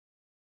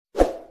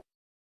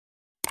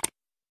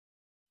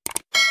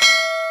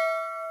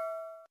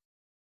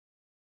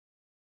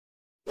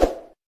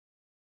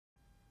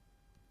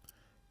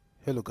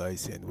Hello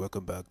guys, and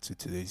welcome back to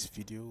today's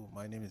video.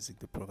 My name is Zig,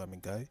 the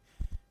programming guy.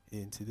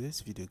 In today's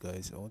video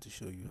guys, I want to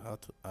show you how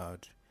to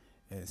add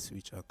and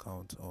switch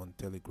account on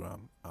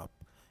Telegram app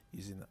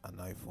using an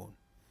iPhone.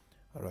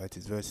 Alright,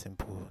 it's very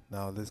simple.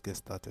 Now let's get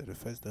started. The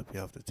first step you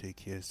have to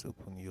take here is to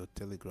open your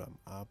Telegram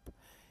app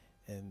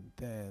and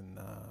then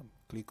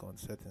click on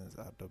settings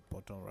at the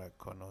bottom right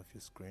corner of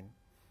your screen.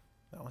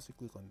 Now once you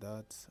click on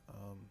that,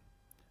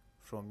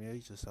 from here you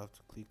just have to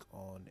click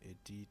on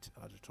edit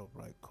at the top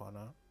right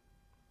corner.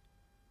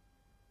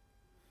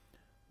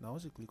 Now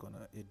once you click on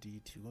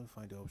edit, you're going to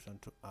find the option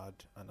to add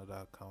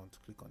another account.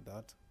 Click on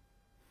that.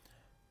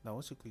 Now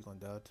once you click on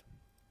that,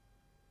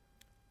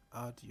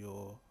 add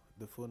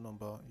the phone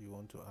number you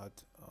want to add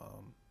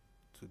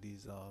to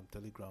this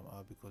Telegram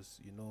app, because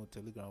you know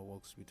Telegram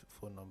works with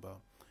phone number.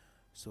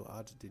 So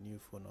add the new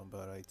phone number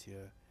right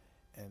here,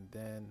 and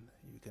then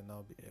you can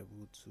now be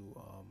able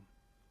to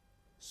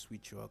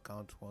switch your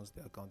account once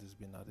the account has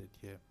been added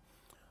here.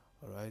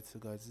 Alright, so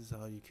guys, this is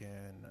how you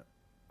can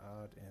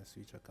add and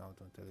switch account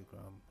on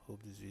Telegram.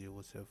 Hope this video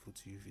was helpful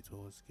to you. If it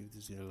was, give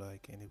this video a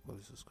like and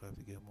probably subscribe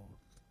to get more.